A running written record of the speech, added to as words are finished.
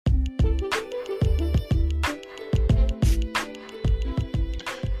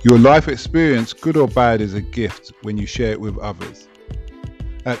Your life experience, good or bad, is a gift when you share it with others.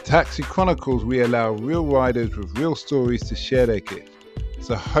 At Taxi Chronicles, we allow real riders with real stories to share their gift.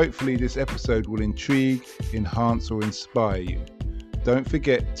 So hopefully this episode will intrigue, enhance or inspire you. Don't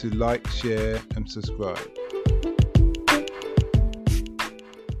forget to like, share and subscribe.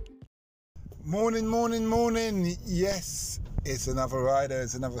 Morning. Yes, it's another rider,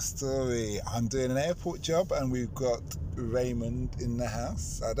 it's another story. I'm doing an airport job and we've got Raymond in the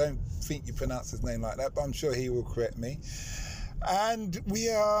house. I don't think you pronounce his name like that, but I'm sure he will correct me. And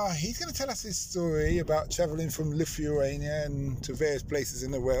he's going to tell us his story about travelling from Lithuania and to various places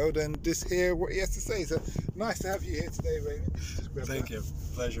in the world, and just hear what he has to say. So nice to have you here today, Raymond. Thank you.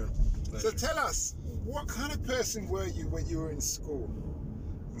 Pleasure. So tell us, what kind of person were you when you were in school?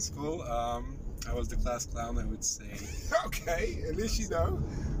 In school, I was the class clown, I would say. Okay, at least you know.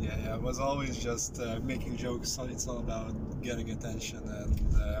 Yeah, I was always just making jokes. It's all about getting attention and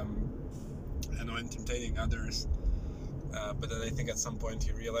entertaining others. But then I think at some point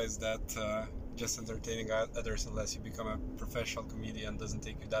you realize that just entertaining others, unless you become a professional comedian, doesn't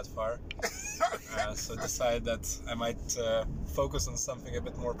take you that far. So decided that I might focus on something a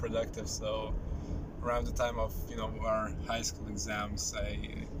bit more productive. So around the time of our high school exams,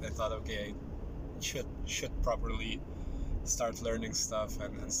 I thought, okay, I should properly start learning stuff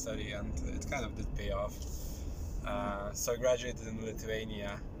and study, and it kind of did pay off. So I graduated in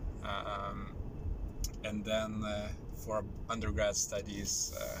Lithuania, and then for undergrad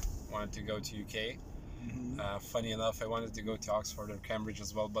studies wanted to go to UK. Mm-hmm. Funny enough, I wanted to go to Oxford or Cambridge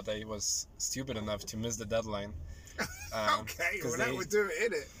as well, but I was stupid enough to miss the deadline. Okay, well that would do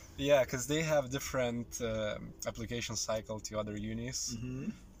it, innit? Yeah, because they have different application cycle to other unis.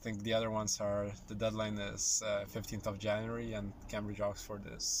 Mm-hmm. I think the other ones the deadline is 15th of January, and Cambridge Oxford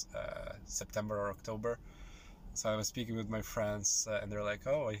is September or October. So I was speaking with my friends and they're like,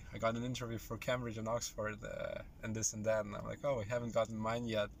 oh, I got an interview for Cambridge and Oxford and this and that. And I'm like, oh, I haven't gotten mine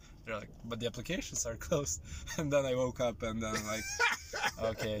yet. They're like, but the applications are closed. And then I woke up and then I'm like,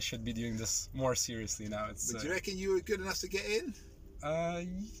 okay, I should be doing this more seriously now. But do you reckon you were good enough to get in?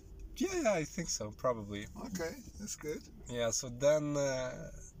 Yeah, I think so, probably. Okay, that's good. Yeah, so then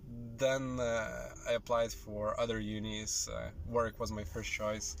I applied for other unis. Warwick was my first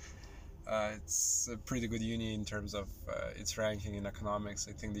choice. It's a pretty good uni in terms of its ranking in economics.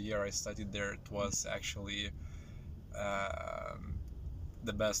 I think the year I studied there, it was actually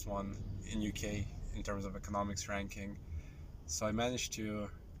the best one in UK in terms of economics ranking. So I managed to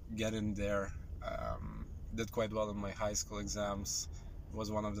get in there. Did quite well in my high school exams. Was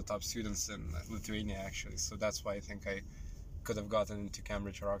one of the top students in Lithuania actually. So that's why I think I could have gotten into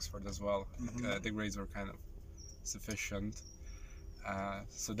Cambridge or Oxford as well. Mm-hmm. The grades were kind of sufficient.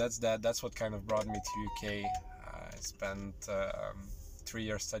 So that's what kind of brought me to UK. I spent 3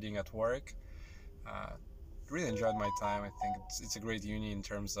 years studying at Warwick. Really enjoyed my time. I think it's a great uni in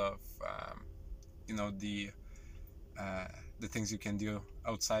terms of the things you can do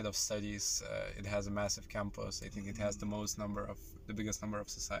outside of studies. It has a massive campus. I think it has the biggest number of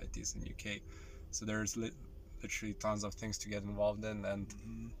societies in UK. So there's literally tons of things to get involved in, and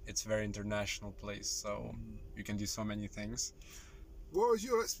it's a very international place. So you can do so many things. What was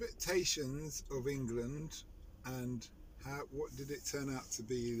your expectations of England, and what did it turn out to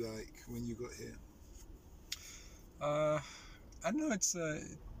be like when you got here? I don't know. It's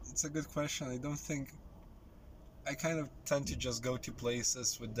a good question. I don't think I kind of tend to just go to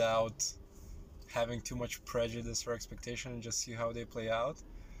places without having too much prejudice or expectation and just see how they play out.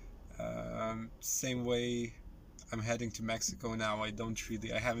 Same way I'm heading to Mexico now. I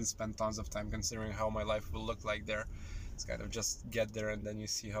haven't spent tons of time considering how my life will look like there. It's kind of just get there and then you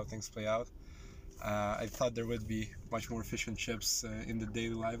see how things play out. I thought there would be much more fish and chips in the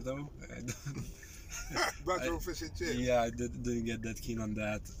daily life though. Much more fish and chips? Yeah, I didn't get that keen on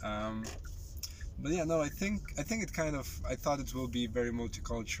that. But yeah, no, I think it kind of, I thought it will be very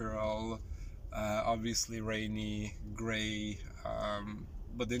multicultural, obviously rainy, grey,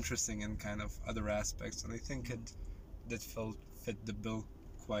 but interesting in kind of other aspects, and I think it did fit the bill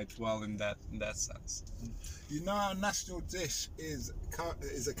quite well in that sense. You know our national dish is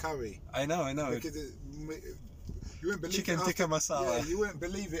a curry. I know. Because you wouldn't believe chicken tikka masala. Yeah, you wouldn't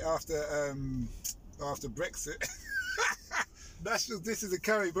believe it after Brexit. National dish is a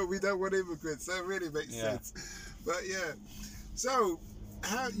curry, but we don't want immigrants, so it really makes sense. But yeah, so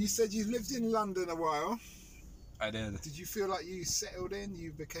you said you lived in London a while. I did. Did you feel like you settled in?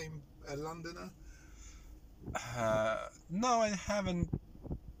 You became a Londoner? No, I haven't.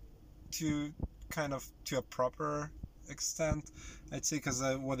 To a proper extent, I'd say, because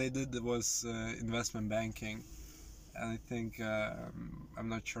what I did was investment banking. And I think I'm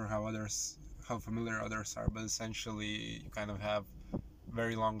not sure how familiar others are, but essentially you kind of have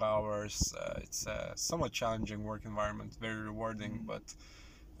very long hours. It's a somewhat challenging work environment, very rewarding, but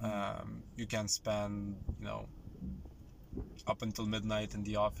you can spend, up until midnight in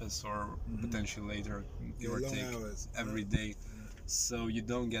the office or potentially later, give or long take, hours. every day. So you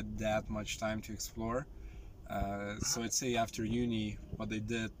don't get that much time to explore. So I'd say after uni, what I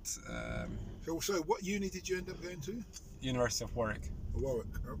did, So what uni did you end up going to? University of Warwick. Warwick.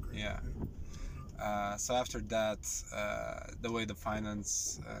 Okay. Yeah. So after that, the way the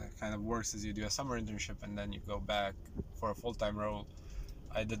finance kind of works is you do a summer internship and then you go back for a full-time role.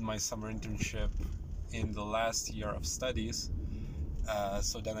 I did my summer internship in the last year of studies.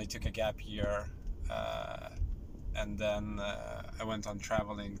 So then I took a gap year, and then I went on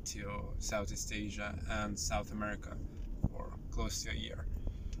traveling to Southeast Asia and South America for close to a year,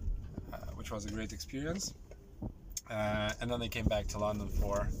 which was a great experience. And then I came back to London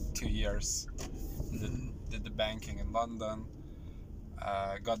for 2 years, did the banking in London,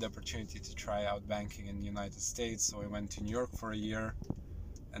 got the opportunity to try out banking in the United States, so I went to New York for a year,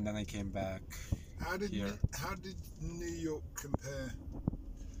 and then I came back here. How did New York compare?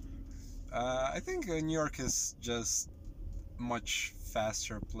 I think New York is just much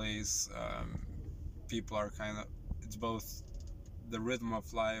faster place. People are it's both the rhythm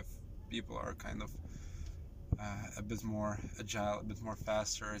of life. People are kind of a bit more agile, a bit more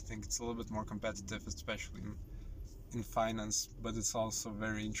faster. I think it's a little bit more competitive, especially in finance, but it's also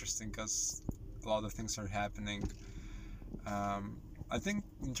very interesting because a lot of things are happening. I think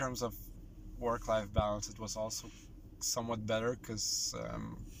in terms of work-life balance, it was also somewhat better because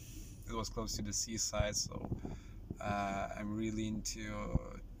it was close to the seaside, so I'm really into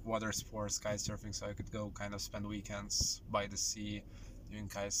water sports, kite surfing, so I could go kind of spend weekends by the sea doing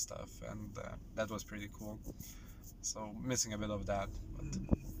kite stuff, and that was pretty cool. So missing a bit of that. But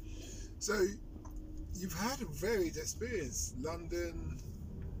So you've had a varied experience: London,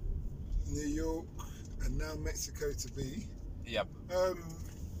 New York, and now Mexico to be. yep.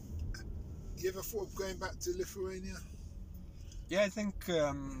 You ever thought of going back to Lithuania? Yeah, I think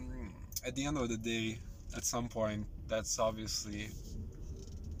at the end of the day, at some point, that's obviously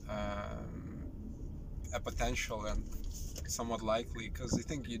a potential and somewhat likely, because I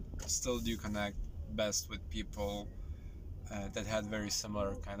think you still do connect best with people that had very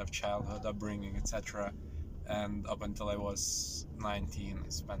similar kind of childhood upbringing, etc. And up until I was 19, I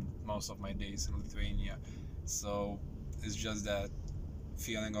spent most of my days in Lithuania, so it's just that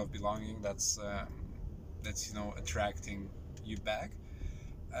feeling of belonging that's attracting you back.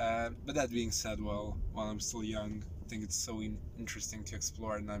 But that being said, while I'm still young, I think it's so interesting to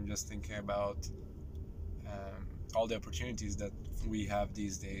explore, and I'm just thinking about all the opportunities that we have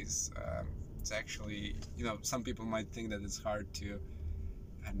these days. It's actually, some people might think that it's hard to,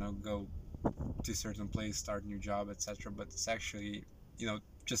 go to a certain place, start a new job, etc. But it's actually,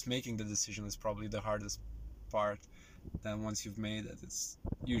 just making the decision is probably the hardest part. Then once you've made it, it's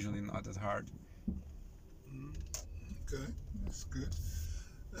usually not that hard. Okay, that's good.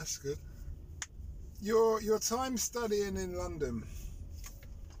 That's good. Your time studying in London.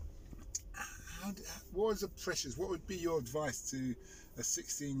 What was the pressures? What would be your advice to a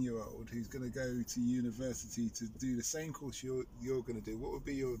 16-year-old who's going to go to university to do the same course you're going to do? What would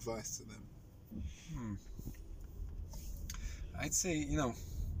be your advice to them? I'd say,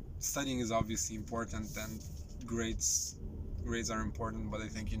 studying is obviously important, and grades are important, but I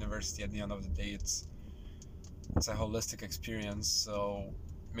think university, at the end of the day, it's a holistic experience. So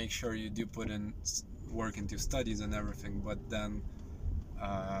make sure you do put in work into studies and everything, but then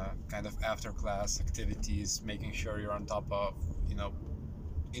kind of after class activities, making sure you're on top of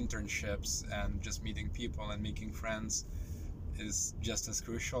internships and just meeting people and making friends is just as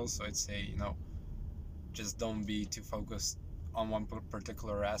crucial. So I'd say just don't be too focused on one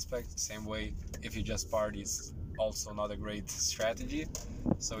particular aspect. Same way, if you just party, it's also not a great strategy.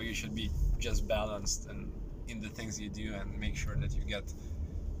 So you should be just balanced and in the things you do, and make sure that you get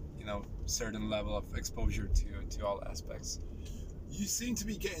certain level of exposure to all aspects. You seem to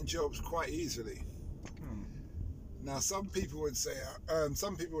be getting jobs quite easily. Now, some people would say, are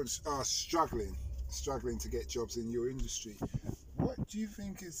struggling to get jobs in your industry. What do you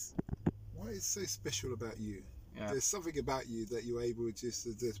think what is so special about you? Yeah. There's something about you that you're able just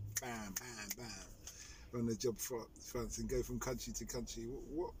to bam, bam, bam on the job fronts and go from country to country.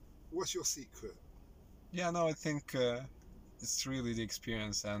 What's your secret? Yeah, no, I think it's really the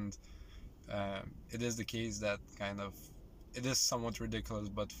experience, and it is the case that it is somewhat ridiculous,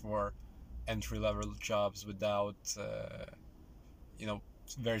 but for entry-level jobs without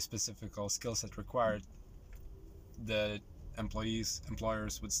very specific skill set required, the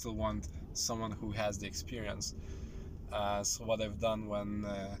employers would still want someone who has the experience. So what I've done when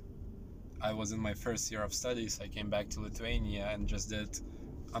I was in my first year of studies, I came back to Lithuania and just did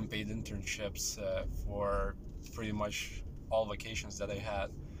unpaid internships for pretty much all vacations that I had.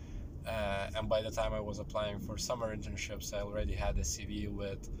 And by the time I was applying for summer internships, I already had a CV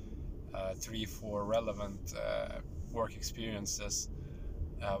with 3-4 relevant work experiences,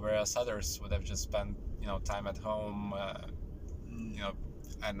 whereas others would have just spent time at home, I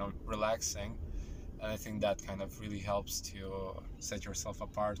don't know, relaxing. And I think that kind of really helps to set yourself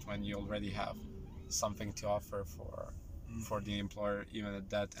apart when you already have something to offer for the employer, even at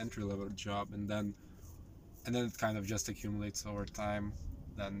that entry-level job, and then it kind of just accumulates over time.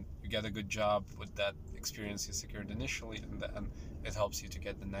 Then you get a good job with that experience you secured initially, and then it helps you to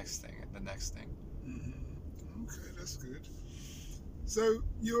get the next thing and the next thing. Mm-hmm. Okay, that's good. So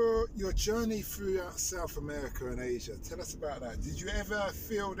your journey throughout South America and Asia, tell us about that. Did you ever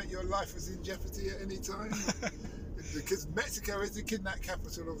feel that your life was in jeopardy at any time? Because Mexico is the kidnap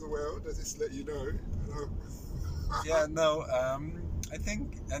capital of the world, I just let you know. Yeah, no, I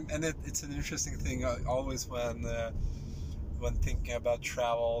think, and it's an interesting thing. Always when thinking about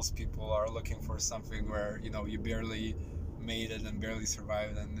travels, people are looking for something where you barely made it and barely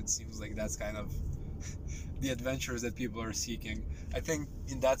survived, and it seems like that's kind of the adventures that people are seeking. I think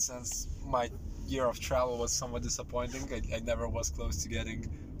in that sense, my year of travel was somewhat disappointing. I never was close to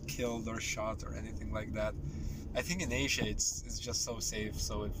getting killed or shot or anything like that. I think in Asia it's just so safe.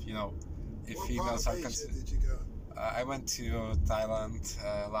 So if What females part are of Asia considered, did you go? I went to Thailand,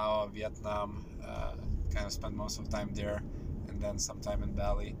 Laos, Vietnam. Kind of spent most of the time there, and then some time in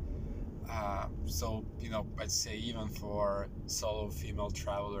Bali. So I'd say even for solo female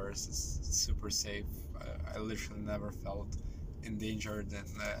travelers, it's super safe. I literally never felt endangered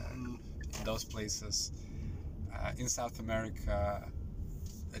in those places. In South America,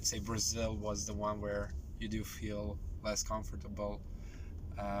 I'd say Brazil was the one where you do feel less comfortable,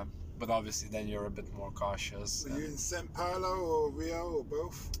 but obviously then you're a bit more cautious. Were you in Sao Paulo or Rio or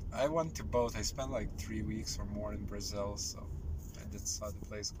both? I went to both. I spent like 3 weeks or more in Brazil, so I did saw the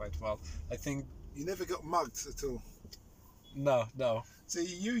place quite well. I think You never got mugged at all? no. See,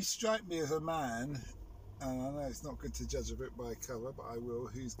 you strike me as a man, and I know it's not good to judge a book by cover, but I will,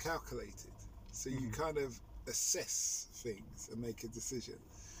 who's calculated. So you kind of assess things and make a decision.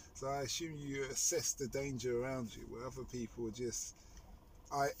 So I assume you assess the danger around you, where other people just...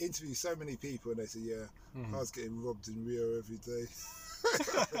 I interview so many people and they say, I was getting robbed in Rio every day.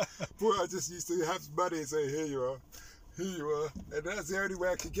 Boy, I just used to have money and say, here you are. And that's the only way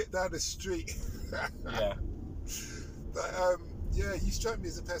I could get down the street. Yeah. But you strike me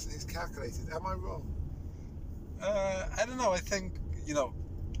as a person who's calculated. Am I wrong? I don't know. I think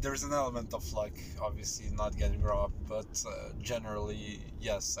there's an element of luck, obviously, not getting robbed, but generally,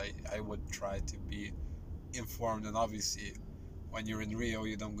 yes, I would try to be informed. And obviously, when you're in Rio,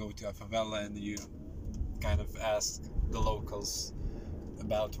 you don't go to a favela and you kind of ask the locals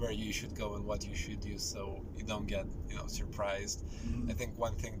about where you should go and what you should do, so you don't get surprised. I think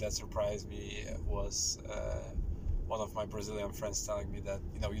one thing that surprised me was one of my Brazilian friends telling me that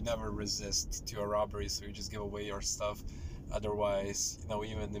you never resist to a robbery, so you just give away your stuff. Otherwise,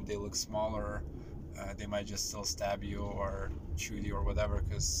 even if they look smaller, they might just still stab you or shoot you or whatever,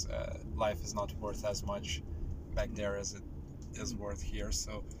 because life is not worth as much back there as it is worth here.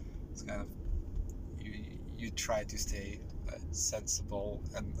 So it's kind of you try to stay sensible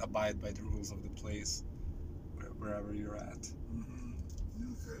and abide by the rules of the place wherever you're at.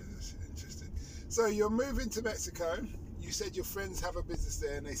 Okay, that's interesting. So you're moving to Mexico. You said your friends have a business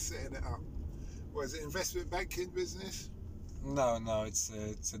there and they're setting it up. Was it investment banking business? No, it's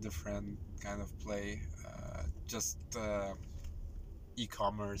a different kind of play. Just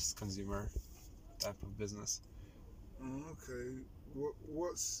e-commerce, consumer type of business. Okay.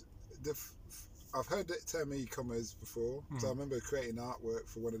 What's the... I've heard that term e-commerce before, so I remember creating artwork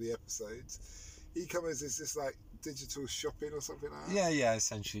for one of the episodes. E-commerce is just like digital shopping or something like that? Yeah,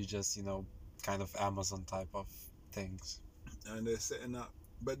 essentially just, kind of Amazon type of things. And they're setting up...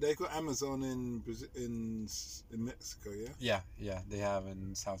 But they've got Amazon in Mexico, yeah? Yeah, they have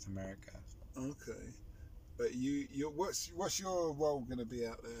in South America. Okay. But what's your role going to be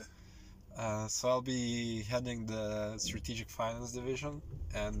out there? So I'll be heading the strategic finance division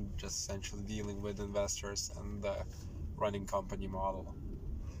and just essentially dealing with investors and running company model.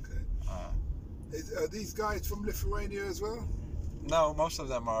 Okay. Are these guys from Lithuania as well? No, most of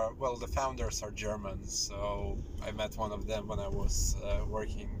them are, the founders are German, so I met one of them when I was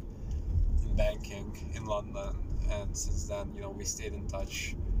working in banking in London, and since then, we stayed in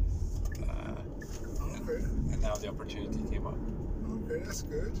touch. And now the opportunity came up. Okay, that's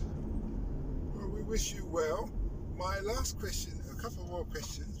good. Well, we wish you well. My last question, a couple more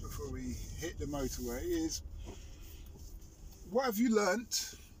questions before we hit the motorway, is what have you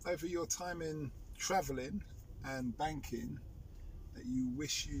learnt over your time in travelling and banking that you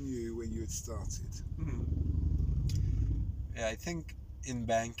wish you knew when you had started? Yeah, I think in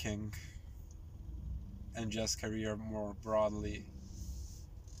banking and just career more broadly,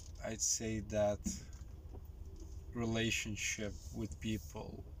 I'd say that relationship with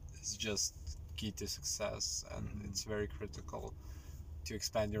people is just key to success, and it's very critical to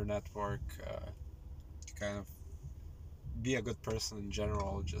expand your network, to kind of be a good person in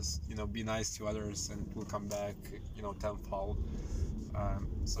general. Just be nice to others and it will come back tenfold.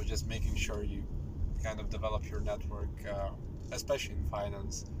 So just making sure you kind of develop your network, especially in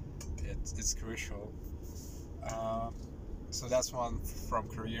finance, it's crucial. So that's one from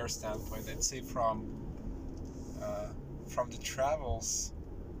career standpoint. I'd say from the travels,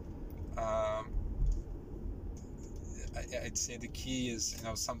 I'd say the key is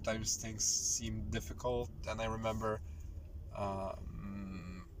sometimes things seem difficult, and I remember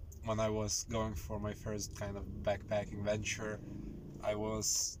when I was going for my first kind of backpacking venture, I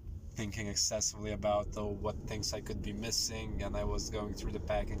was thinking excessively about what things I could be missing, and I was going through the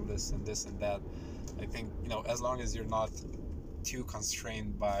packing list and this and that. I think as long as you're not too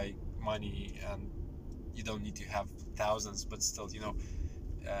constrained by money, and you don't need to have thousands, but still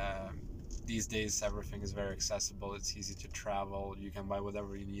these days everything is very accessible. It's easy to travel. You can buy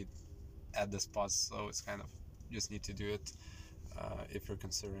whatever you need at the spots, so it's kind of just need to do it. If you're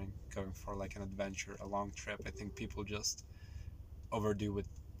considering going for like an adventure, a long trip, I think people just overdo with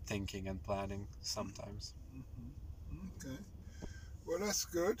thinking and planning sometimes. Okay, well, that's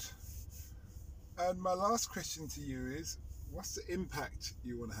good. And my last question to you is, what's the impact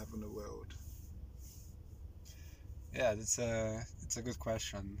you want to have on the world? Yeah, it's a good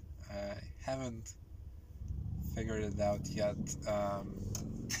question. I haven't figured it out yet.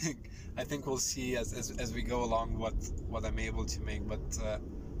 I think we'll see as we go along what I'm able to make, but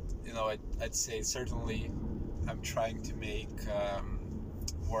I'd say certainly I'm trying to make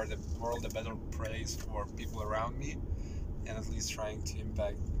world a better place for people around me, and at least trying to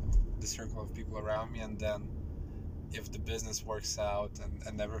impact the circle of people around me. And then if the business works out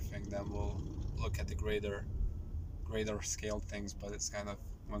and everything, then we'll look at the greater scale things, but it's kind of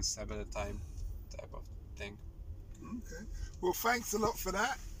one step at a time type of thing. Okay, well, thanks a lot for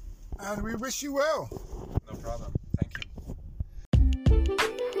that, and we wish you well. No problem. Thank you.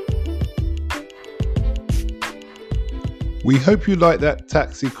 We hope you liked that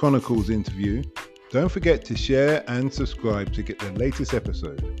Taxi Chronicles interview. Don't forget to share and subscribe to get the latest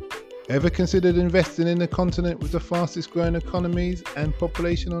episode. Ever considered investing in the continent with the fastest growing economies and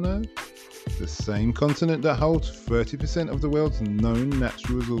population on Earth? The same continent that holds 30% of the world's known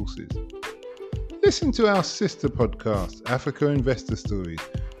natural resources. Listen to our sister podcast, Africa Investor Stories,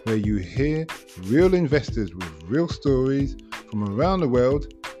 where you hear real investors with real stories from around the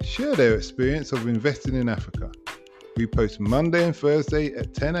world share their experience of investing in Africa. We post Monday and Thursday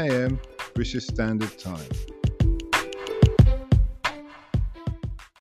at 10 a.m. British Standard Time.